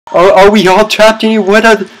Are we all trapped in here? What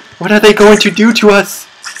are they going to do to us?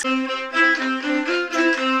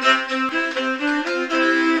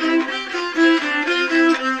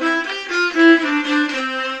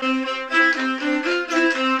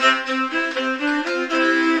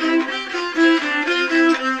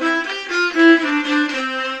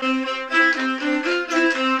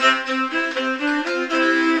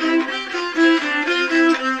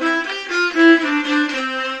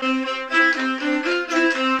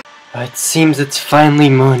 It seems it's finally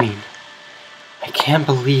morning. I can't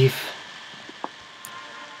believe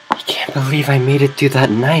I made it through that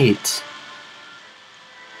night.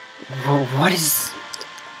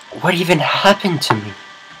 What even happened to me?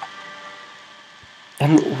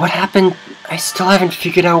 And what happened? I still haven't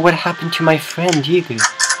figured out what happened to my friend either.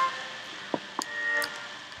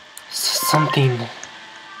 Something.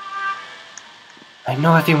 I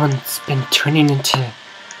know everyone's been turning into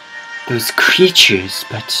those creatures,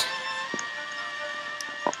 but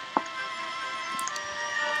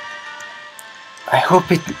I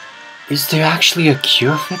hope it... Is there actually a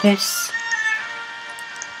cure for this?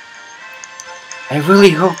 I really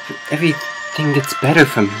hope everything gets better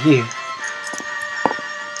from here.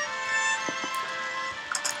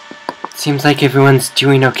 It seems like everyone's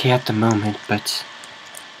doing okay at the moment, but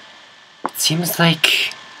it seems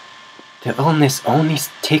like the illness only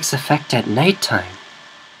takes effect at nighttime.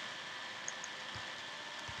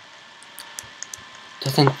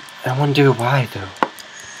 I wonder why, though.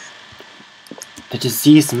 The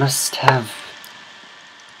disease must have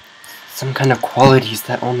some kind of qualities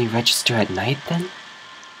that only register at night, then?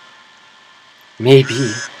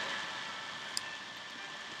 Maybe.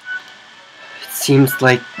 It seems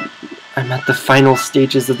like I'm at the final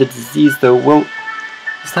stages of the disease, though. Well,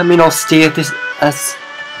 does that mean I'll stay as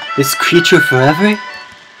this creature forever?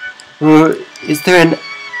 Or does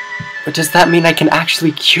that mean I can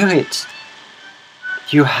actually cure it?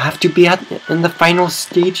 Do you have to be in the final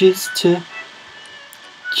stages to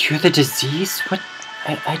cure the disease? What?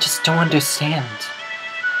 I just don't understand.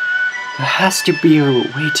 There has to be a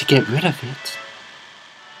way to get rid of it.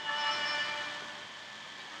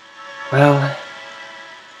 Well,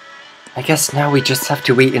 I guess now we just have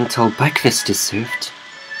to wait until breakfast is served.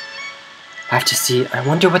 I have to see. I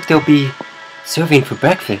wonder what they'll be serving for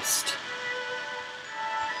breakfast.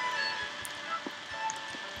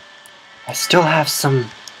 I still have some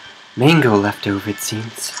mango left over, it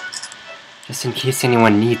seems. Just in case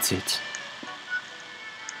anyone needs it.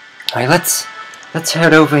 Alright, let's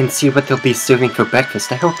head over and see what they'll be serving for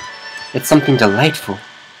breakfast. I hope it's something delightful.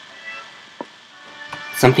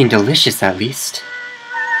 Something delicious, at least.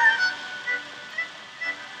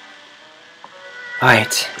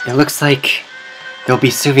 Alright, it looks like they'll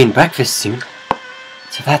be serving breakfast soon.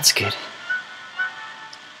 So that's good.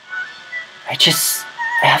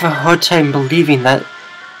 I have a hard time believing that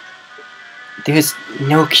there's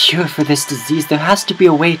no cure for this disease. There has to be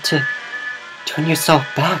a way to turn yourself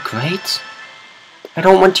back, right? I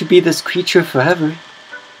don't want to be this creature forever.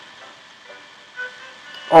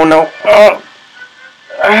 Oh no.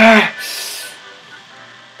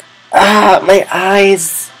 My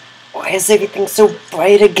eyes. Why is everything so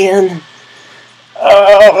bright again?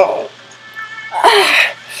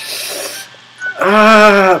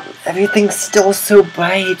 Everything's still so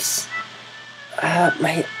bright.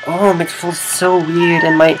 My arm, it feels so weird,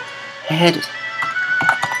 and my head.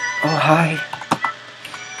 Oh, hi.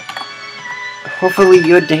 Hopefully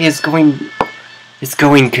your day is going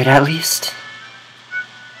good, at least.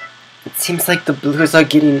 It seems like the blues are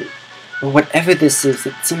getting, or whatever this is,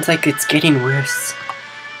 it seems like it's getting worse.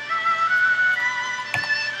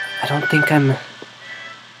 I don't think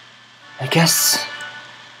I guess,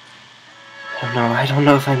 I don't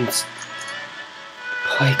know if I'm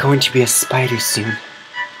probably going to be a spider soon.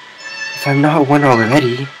 If I'm not one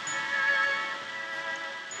already.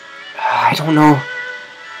 I don't know.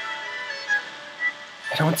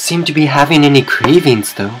 I don't seem to be having any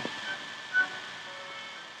cravings, though.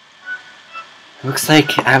 Looks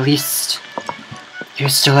like, at least, you're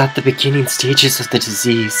still at the beginning stages of the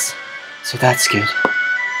disease. So that's good.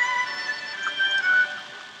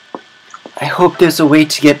 I hope there's a way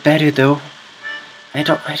to get better, though. I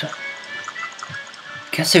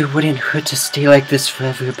guess it wouldn't hurt to stay like this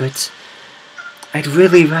forever, but I'd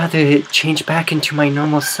really rather change back into my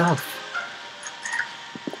normal self.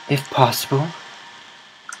 If possible.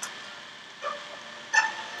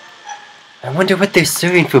 I wonder what they're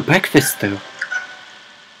serving for breakfast, though.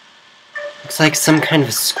 Looks like some kind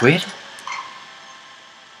of squid.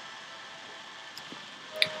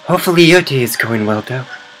 Hopefully your day is going well, though.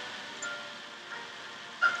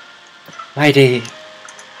 My day,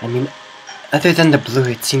 other than the blue,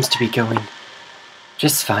 it seems to be going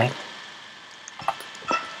just fine.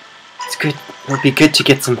 It's good. It'll be good to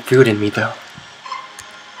get some food in me, though.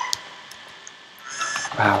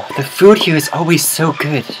 Wow, the food here is always so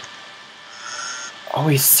good.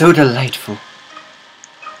 Always so delightful.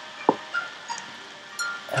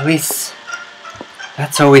 At least,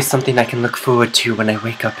 that's always something I can look forward to when I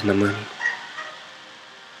wake up in the morning.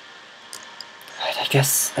 Right, I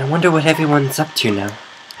guess, I wonder what everyone's up to now.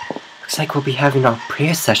 Looks like we'll be having our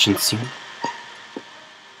prayer session soon.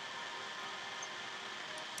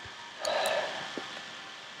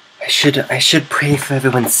 I should pray for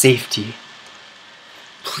everyone's safety.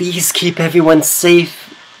 Please keep everyone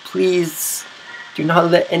safe. Please do not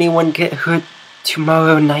let anyone get hurt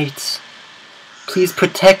tomorrow night. Please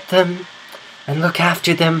protect them and look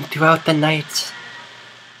after them throughout the night.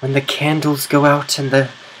 When the candles go out and the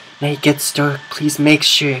night gets dark, please make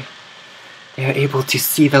sure they are able to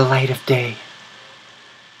see the light of day.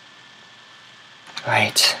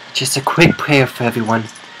 Right, just a quick prayer for everyone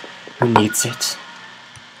who needs it.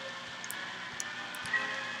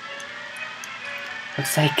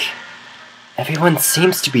 Looks like everyone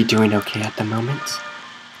seems to be doing okay at the moment.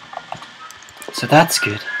 So that's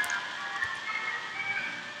good.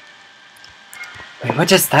 Wait, what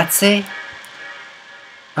does that say?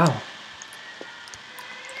 Oh.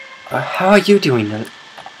 How are you doing,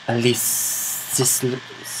 Alicia?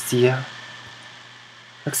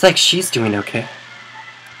 Looks like she's doing okay.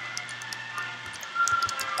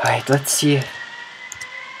 Alright, let's see. Let's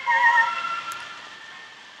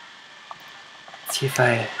see if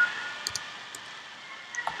I...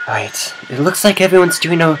 Alright, it looks like everyone's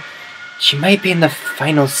doing okay. She might be in the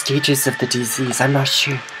final stages of the disease, I'm not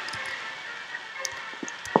sure.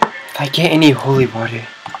 If I get any holy water,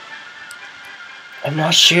 I'm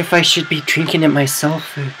not sure if I should be drinking it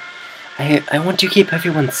myself or... I want to keep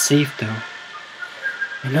everyone safe though.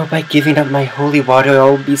 I know by giving up my holy water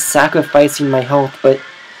I'll be sacrificing my health, but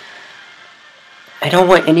I don't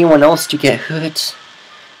want anyone else to get hurt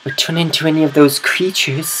or turn into any of those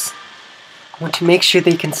creatures. I want to make sure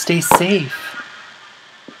they can stay safe.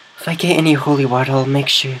 If I get any holy water, I'll make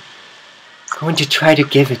sure. I'm going to try to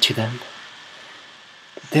give it to them.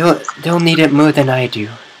 They'll need it more than I do.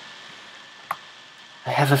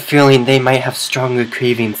 I have a feeling they might have stronger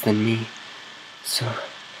cravings than me. So,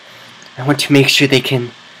 I want to make sure they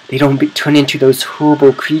don't turn into those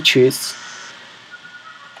horrible creatures.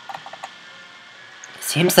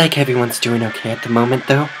 Seems like everyone's doing okay at the moment,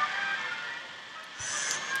 though.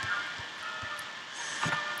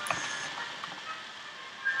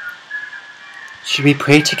 Should we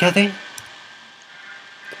pray together?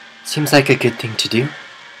 Seems like a good thing to do.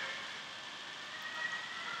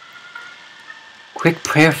 Quick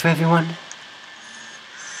prayer for everyone.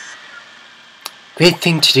 Great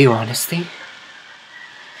thing to do, honestly.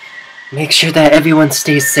 Make sure that everyone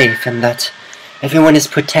stays safe and that everyone is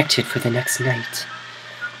protected for the next night.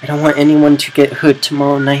 I don't want anyone to get hurt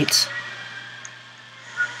tomorrow night.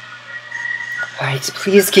 Alright,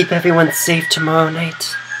 please keep everyone safe tomorrow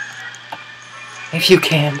night. If you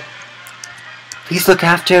can. Please look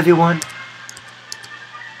after everyone.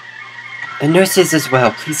 The nurses as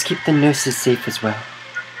well. Please keep the nurses safe as well.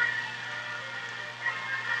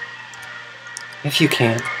 If you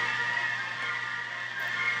can.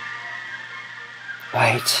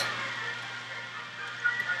 Right.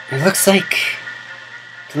 It looks like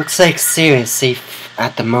Sarah is safe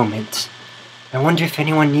at the moment. I wonder if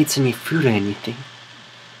anyone needs any food or anything.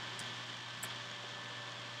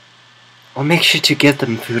 I'll make sure to give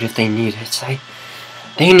them food if they need it.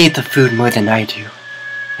 They need the food more than I do.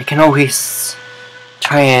 I can always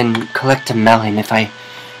try and collect a melon if I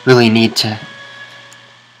really need to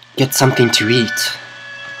get something to eat.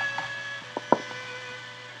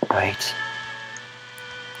 Right.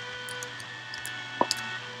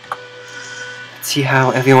 Let's see how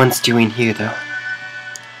everyone's doing here, though.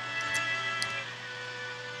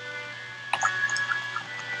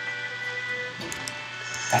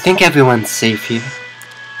 I think everyone's safe here.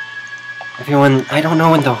 I don't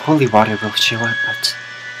know when the holy water will show up, but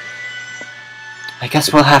I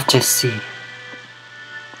guess we'll have to see.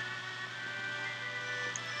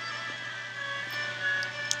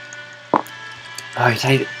 Alright,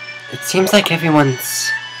 it seems like everyone's...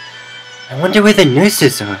 I wonder where the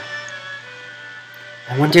nurses are.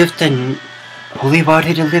 I wonder if the holy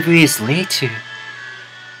water delivery is late or...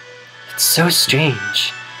 It's so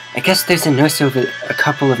strange. I guess there's a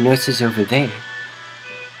couple of nurses over there.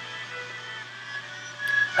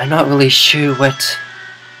 I'm not really sure when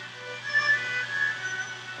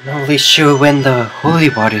the holy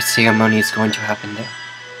water ceremony is going to happen there.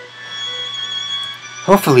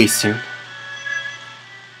 Hopefully soon.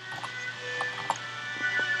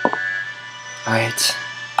 Alright.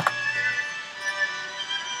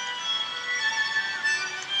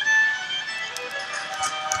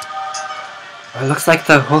 Well, it looks like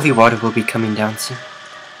the holy water will be coming down soon.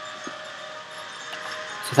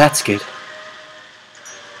 So that's good.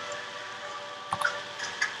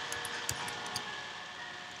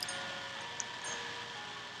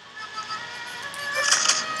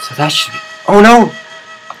 So that should be... Oh no!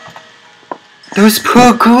 Those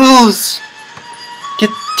poor ghouls!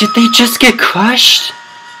 Did they just get crushed?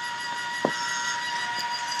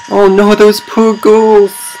 Oh no, those poor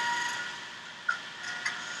ghouls!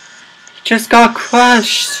 They just got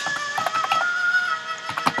crushed!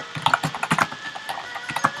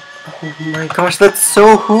 Oh my gosh, that's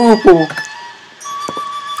so horrible!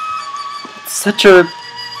 It's such a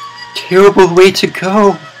terrible way to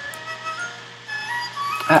go.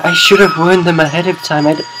 I should have warned them ahead of time.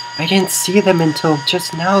 I didn't see them until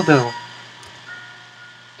just now, though.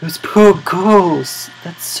 Those poor girls.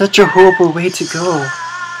 That's such a horrible way to go.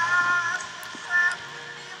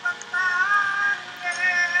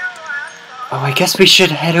 Oh, I guess we should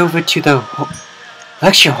head over to the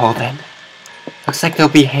lecture hall then. Looks like they'll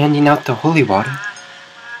be handing out the holy water.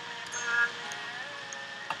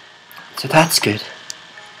 So that's good.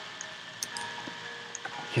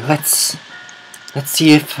 Okay, let's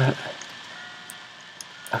see if... okay,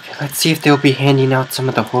 let's see if they'll be handing out some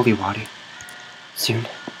of the holy water soon.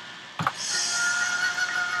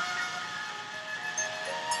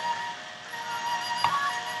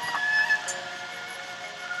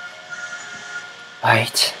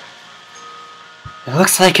 Right. It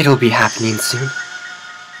looks like it'll be happening soon.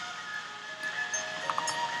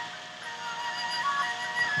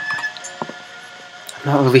 I'm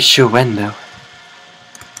not really sure when, though.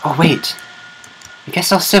 Oh, wait. I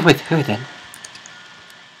guess I'll sit with her, then.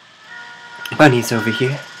 Bunny's over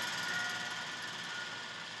here.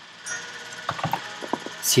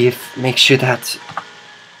 Make sure that...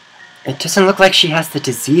 It doesn't look like she has the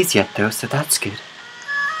disease yet, though, so that's good.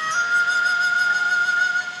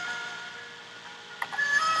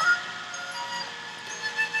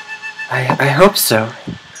 I hope so.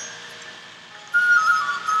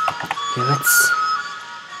 Okay,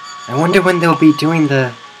 I wonder when they'll be doing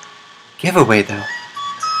the giveaway, though.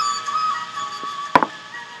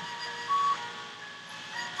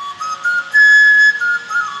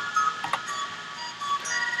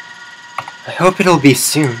 I hope it'll be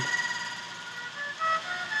soon.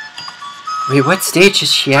 Wait, what stage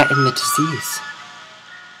is she at in the disease?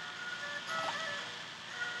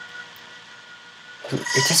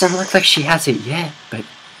 It doesn't look like she has it yet, but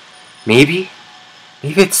maybe?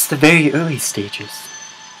 Maybe it's the very early stages.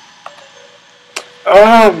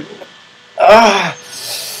 Oh,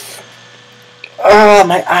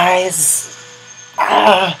 my eyes.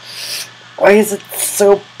 Why is it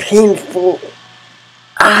so painful?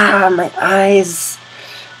 My eyes.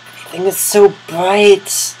 Everything is so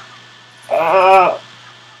bright.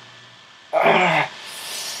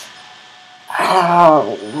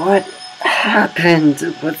 What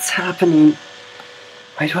happened? What's happening?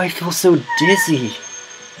 Why do I feel so dizzy?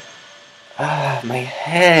 My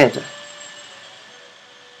head.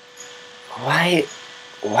 Why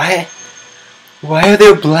are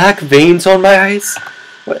there black veins on my eyes?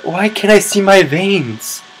 Why can't I see my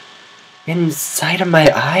veins? Inside of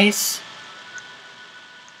my eyes?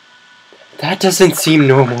 That doesn't seem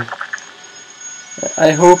normal.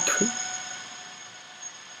 I hope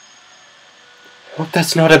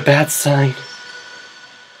that's not a bad sign.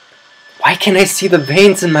 Why can't I see the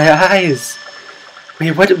veins in my eyes?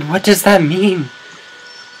 Wait, what does that mean?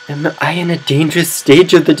 Am I in a dangerous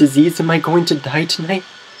stage of the disease? Am I going to die tonight?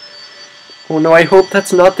 Oh no, I hope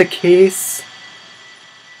that's not the case.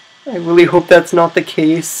 I really hope that's not the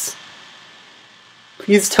case.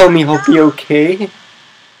 Please tell me I'll be okay.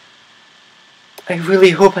 I really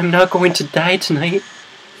hope I'm not going to die tonight.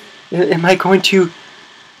 Am I going to...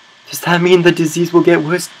 Does that mean the disease will get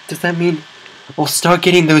worse? Does that mean I'll start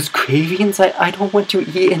getting those cravings? I don't want to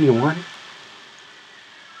eat anyone.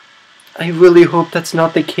 I really hope that's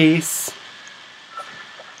not the case.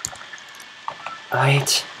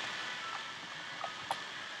 Alright,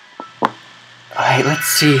 let's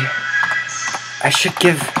see. I should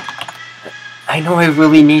give... I know I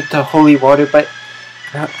really need the holy water, but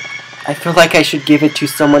I feel like I should give it to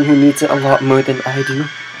someone who needs it a lot more than I do.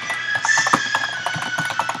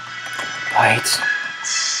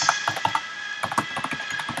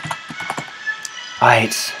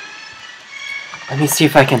 Alright. Let me see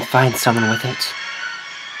if I can find someone with it.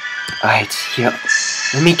 Alright, here.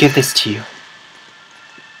 Let me give this to you.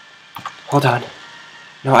 Hold on.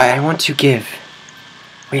 No, I want to give.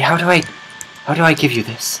 Wait, how do I give you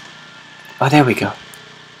this? Oh, there we go.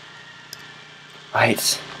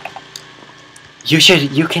 Right.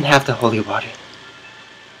 You can have the holy water.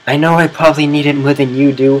 I know I probably need it more than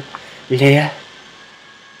you do, Leia.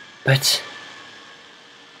 But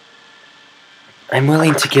I'm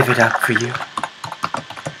willing to give it up for you.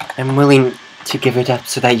 I'm willing to give it up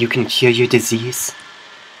so that you can cure your disease.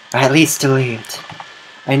 Or at least delay it.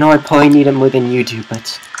 I know I probably need it more than you do,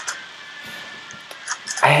 but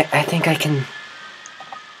I think I can...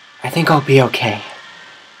 I think I'll be okay.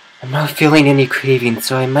 I'm not feeling any craving,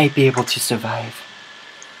 so I might be able to survive.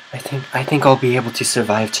 I think I'll be able to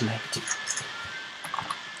survive tonight.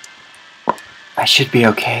 I should be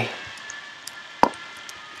okay.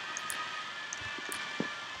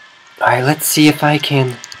 Alright, let's see if I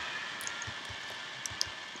can...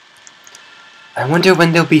 I wonder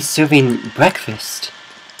when they'll be serving breakfast.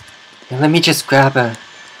 Here, let me just grab a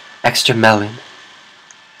extra melon.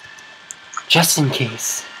 Just in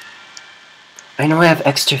case. I know I have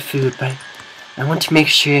extra food, but I want to make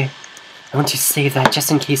sure... I want to save that just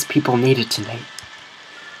in case people need it tonight.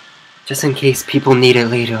 Just in case people need it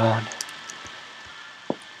later on.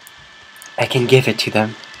 I can give it to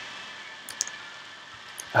them.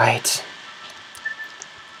 Right.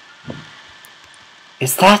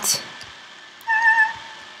 Is that...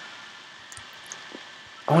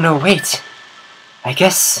 Oh no, wait. I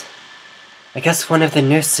guess one of the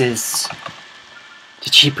nurses...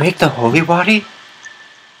 Did she break the holy water?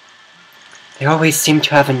 They always seem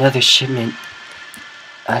to have another shipment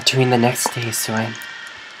during the next day, so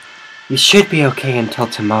we should be okay until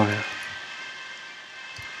tomorrow.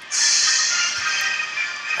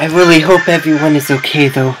 I really hope everyone is okay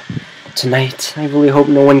though tonight. I really hope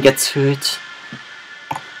no one gets hurt.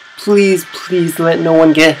 Please, please let no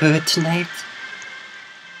one get hurt tonight.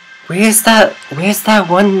 Where's that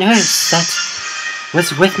one nurse that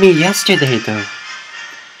was with me yesterday though?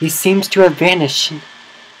 He seems to have vanished.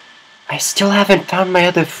 I still haven't found my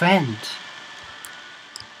other friend.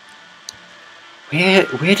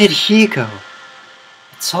 Where did he go?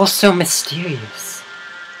 It's all so mysterious.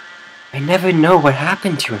 I never know what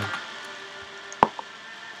happened to him.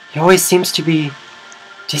 He always seems to be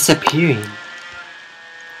disappearing.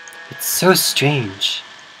 It's so strange.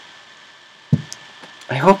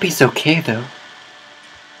 I hope he's okay though.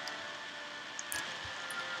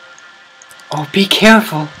 Oh, be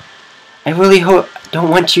careful. I really don't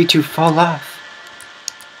want you to fall off.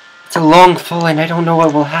 It's a long fall and I don't know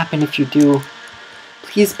what will happen if you do.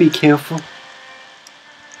 Please be careful.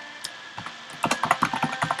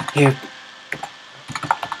 Here,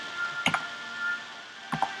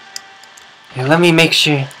 let me make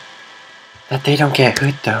sure that they don't get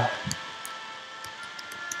hurt though.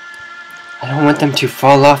 I don't want them to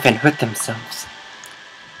fall off and hurt themselves.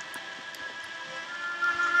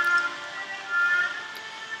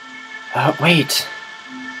 Wait.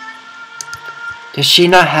 Does she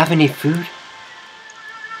not have any food?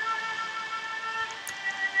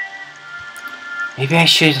 Maybe I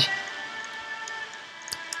should...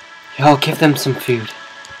 Yeah, I'll give them some food.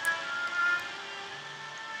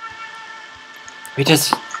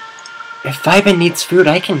 If Viben needs food,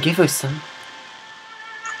 I can give her some.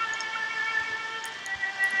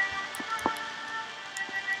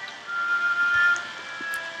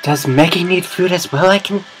 Does Maggie need food as well? I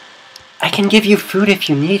can give you food if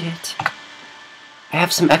you need it. I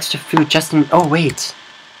have some extra food just in... Oh, wait.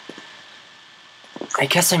 I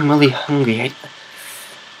guess I'm really hungry.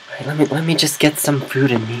 Let me just get some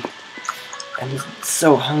food in me. I'm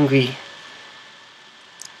so hungry.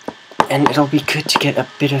 And it'll be good to get a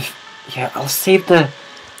bit of... Yeah, I'll save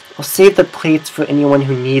the plates for anyone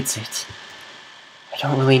who needs it. I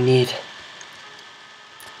don't really need...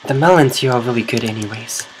 The melons here are really good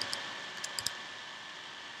anyways.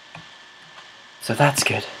 So that's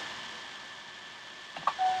good.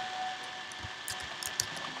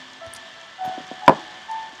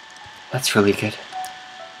 That's really good.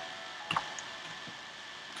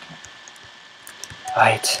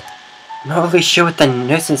 Right. I'm not really sure what the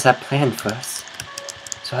nurses have planned for us.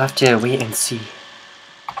 So I'll have to wait and see.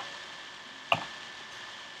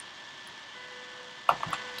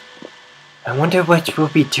 I wonder what we'll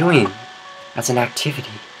be doing as an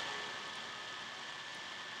activity.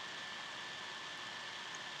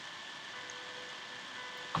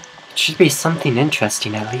 It should be something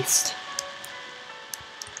interesting at least.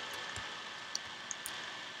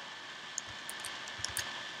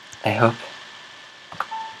 I hope.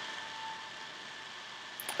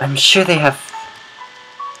 I'm sure they have...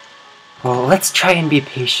 Well, let's try and be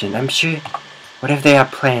patient. I'm sure whatever they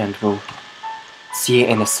have planned, we'll see it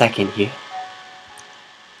in a second here.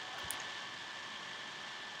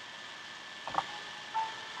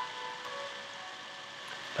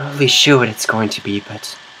 Not really sure what it's going to be,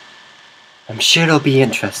 but I'm sure it'll be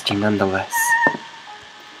interesting nonetheless.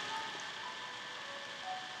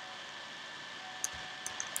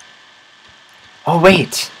 Oh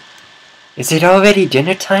wait! Is it already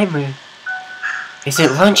dinner time, or is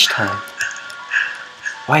it lunchtime?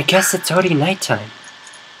 Well, I guess it's already nighttime.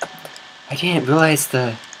 I didn't realize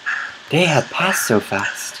the day had passed so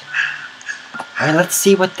fast. Alright, let's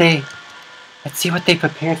see what they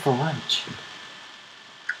prepared for lunch.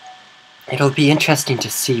 It'll be interesting to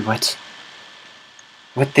see what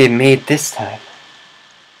they made this time.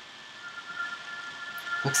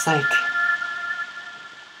 Looks like...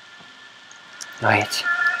 Right.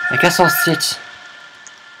 I guess I'll sit...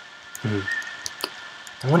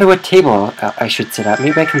 I wonder what table I should sit at.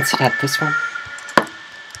 Maybe I can sit at this one?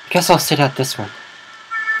 I guess I'll sit at this one.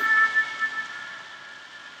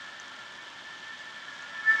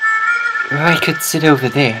 Or I could sit over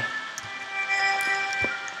there.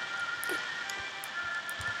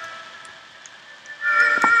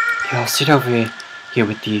 Okay, I'll sit over here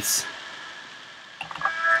with these.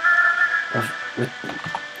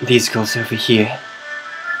 With these girls over here.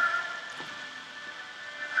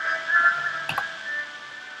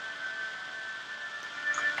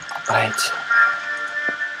 Right.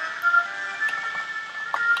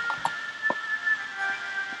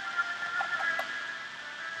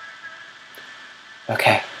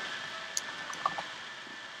 Okay.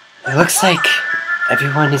 It looks like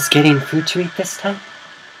everyone is getting food to eat this time.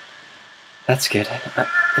 That's good.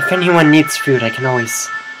 If anyone needs food, I can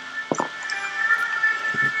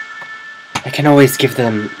always give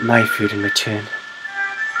them my food in return.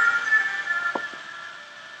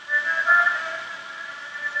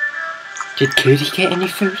 Did Cody get any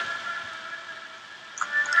food?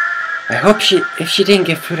 I hope if she didn't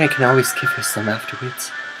get food, I can always give her some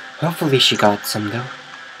afterwards. Hopefully she got some though.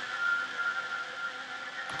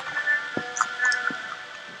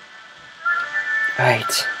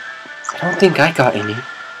 Right. I don't think I got any.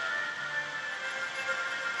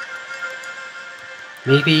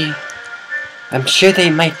 Maybe... I'm sure they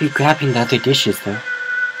might be grabbing the other dishes though.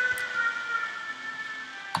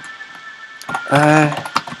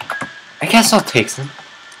 I guess I'll take some.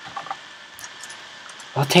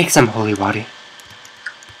 I'll take some holy water.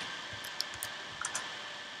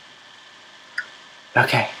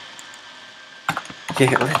 Okay.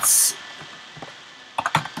 Okay, let's...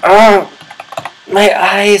 Oh! My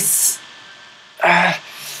eyes!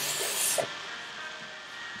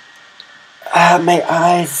 My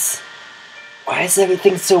eyes! Why is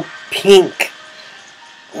everything so pink?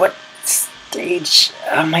 What stage?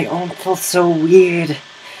 My arm feels so weird.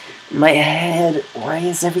 My head, why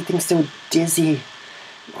is everything so dizzy?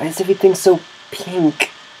 Why is everything so pink?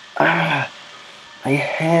 My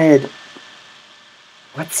head.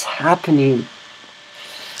 What's happening?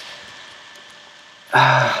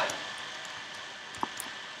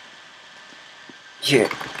 Here,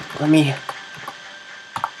 let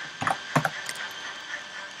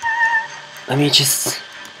me just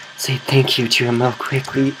say thank you to him real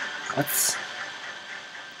quickly.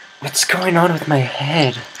 What's going on with my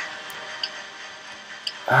head?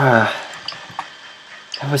 I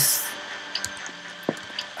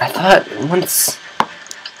thought once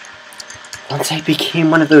I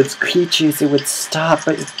became one of those creatures it would stop,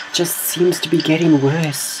 but it just seems to be getting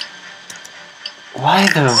worse. Why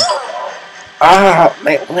though?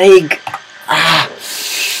 My leg!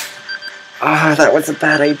 That was a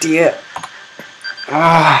bad idea.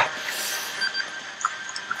 Ow,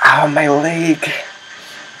 my leg.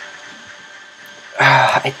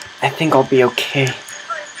 I think I'll be okay.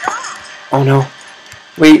 Oh no.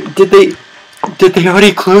 Wait, did they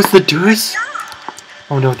already close the doors?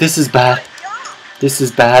 Oh no, this is bad. This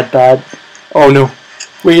is bad. Oh no.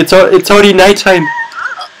 Wait, it's already nighttime.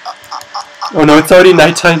 Oh no, it's already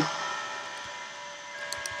nighttime.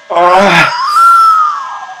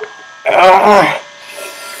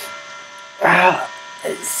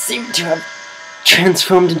 I seem to have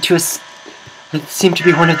transformed into it seemed to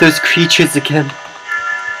be one of those creatures again.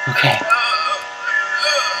 Okay.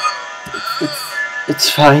 It's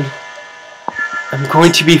fine. I'm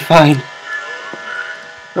going to be fine.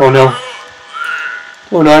 Oh no.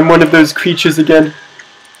 Oh no, I'm one of those creatures again.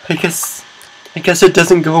 I guess it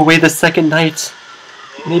doesn't go away the second night.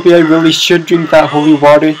 Maybe I really should drink that holy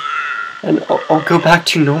water and I'll go back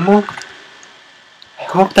to normal? I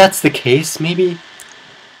hope that's the case. Maybe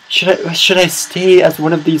should I stay as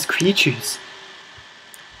one of these creatures?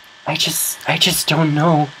 I just don't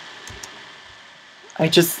know. I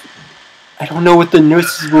don't know what the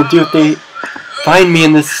nurses will do if they find me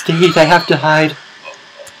in this state. I have to hide.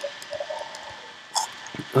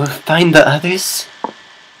 Or find the others?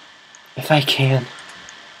 If I can.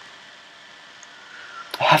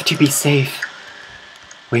 I have to be safe.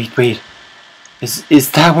 Wait, wait.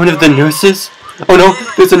 Is that one of the nurses? Oh no,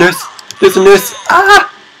 there's a nurse. There's a nurse. Ah!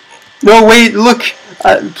 No, wait, look.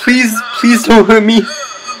 Please, please don't hurt me.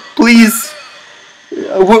 Please.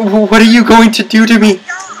 What are you going to do to me?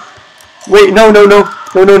 Wait, no, no, no.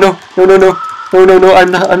 No, no, no. No, no, no. No, no, no.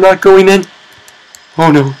 I'm not going in.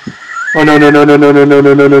 Oh no. Oh no, no, no, no, no, no, no,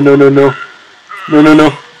 no, no, no, no, no, no. No, no,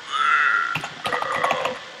 no.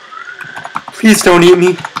 Please don't eat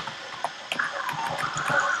me.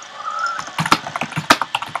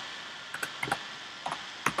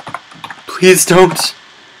 Please don't.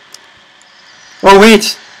 Oh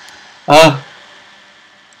wait.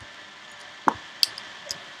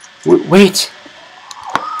 Wait.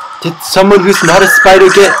 Did someone who's not a spider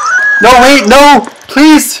get... No, wait, no!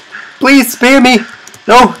 Please! Please, spare me!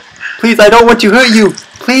 No! Please, I don't want to hurt you!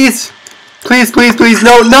 Please! Please, please, please,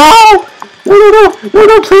 no! No! No, no, no! No,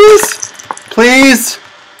 no, please! Please!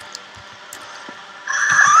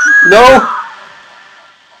 No!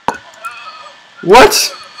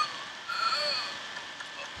 What?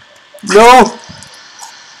 No!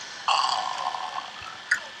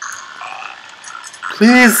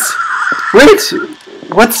 Please! Wait!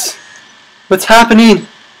 What's happening?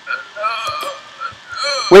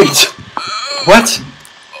 Wait! What?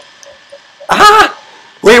 Ah!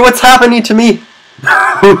 Wait, what's happening to me?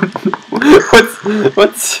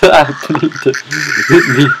 what's happening to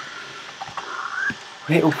me?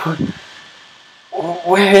 Wait,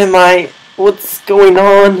 where am I? What's going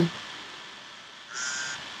on?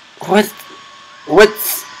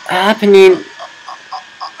 What's happening?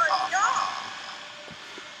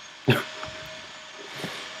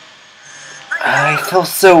 I feel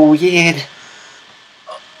so weird.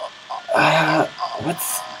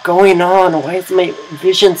 What's going on? Why is my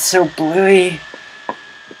vision so blurry?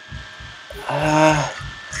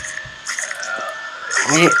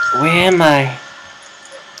 Where am I?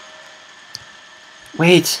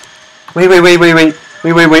 Wait.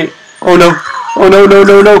 Wait. Oh no. Oh no, no,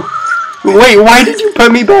 no, no. Wait, why did you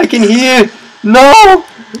put me back in here? No!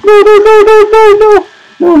 No, no, no, no, no, no.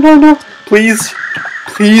 No, no, no. Please.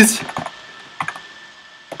 Please.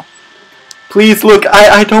 Please, look,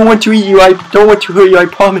 I don't want to eat you. I don't want to hurt you, I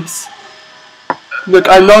promise. Look,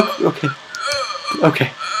 I'm not... Okay.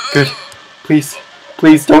 Okay, good. Please.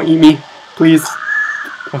 Please, don't eat me. Please.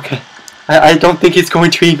 Okay. I don't think he's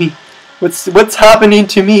going to eat me. What's happening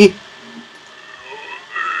to me?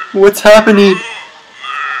 What's happening?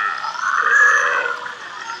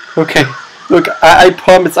 Okay. Look, I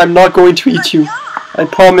promise I'm not going to eat you. I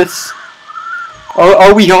promise.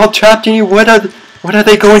 Are we all trapped in here? What are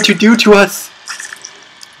they going to do to us?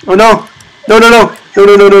 Oh no! No, no, no! No,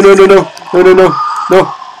 no, no, no, no, no, no! No, no, no!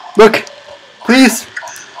 No! Look! Please!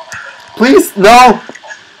 Please! No!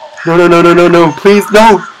 No, no, no, no, no, no! Please,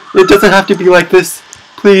 no! It doesn't have to be like this!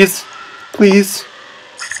 Please! Please!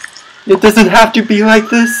 It doesn't have to be like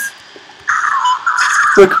this!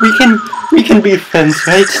 Look, we can be friends,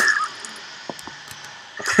 right?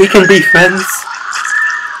 We can be friends.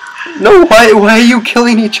 No, why are you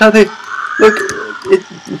killing each other? Look,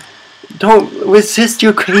 don't resist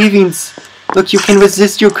your cravings. Look, you can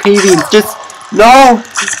resist your cravings. Just, no!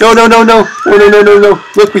 No, no, no, no. No, no, no, no, no.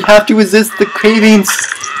 Look, we have to resist the cravings.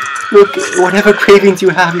 Look, whatever cravings you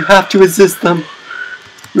have to resist them.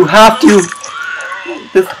 You have to.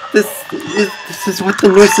 This is what the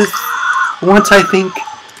nurses want, I think.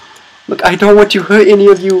 Look, I don't want to hurt any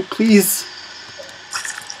of you. Please.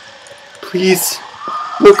 Please.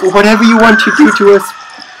 Look, whatever you want to do to us.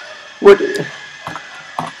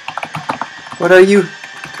 What are you?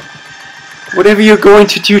 Whatever you're going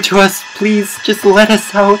to do to us, please, just let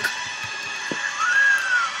us out.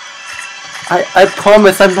 I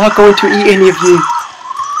promise I'm not going to eat any of you.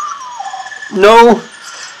 No.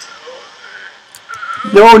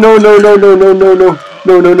 No, no, no, no, no, no, no, no.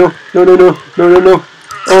 No, no, no, no, no, no, no, no, no.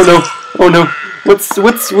 Oh no, oh no.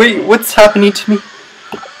 What's happening to me?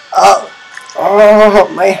 Oh,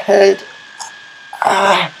 my head.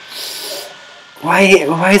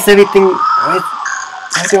 Why is everything...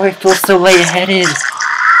 Why do I feel so lightheaded?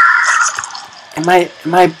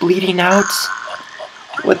 Am I bleeding out?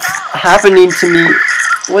 What's happening to me?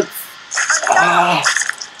 What's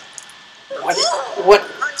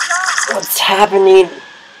happening?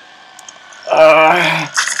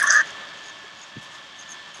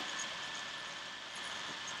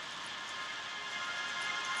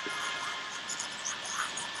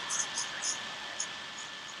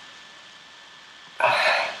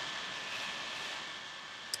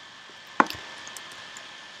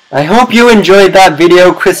 I hope you enjoyed that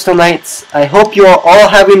video, Crystal Knights. I hope you are all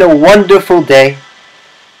having a wonderful day.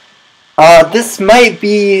 This might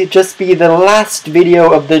just be the last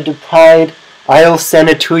video of the Deprived Isle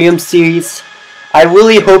Sanatorium series. I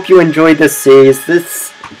really hope you enjoyed this series.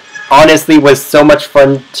 This honestly was so much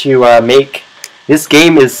fun to make. This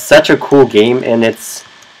game is such a cool game, and it's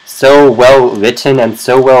so well written and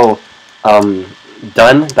so well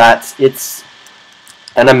done that it's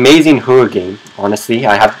an amazing horror game. Honestly,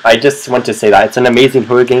 I just want to say that it's an amazing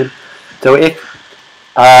horror game. So if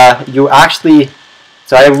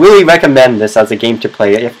so I really recommend this as a game to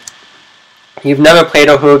play. If you've never played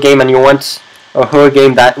a horror game and you want a horror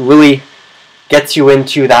game that really gets you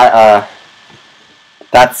into that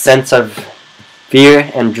that sense of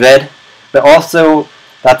fear and dread, but also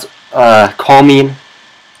that's calming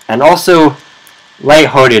and also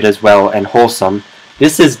lighthearted as well and wholesome,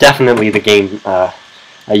 this is definitely the game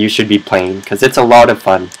you should be playing, because it's a lot of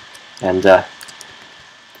fun, and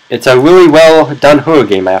it's a really well done horror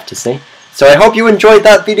game, I have to say. So I hope you enjoyed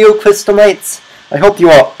that video, Crystal Knights. I hope you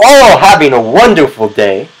are all having a wonderful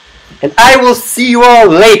day, and I will see you all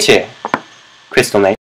later, Crystal Knights.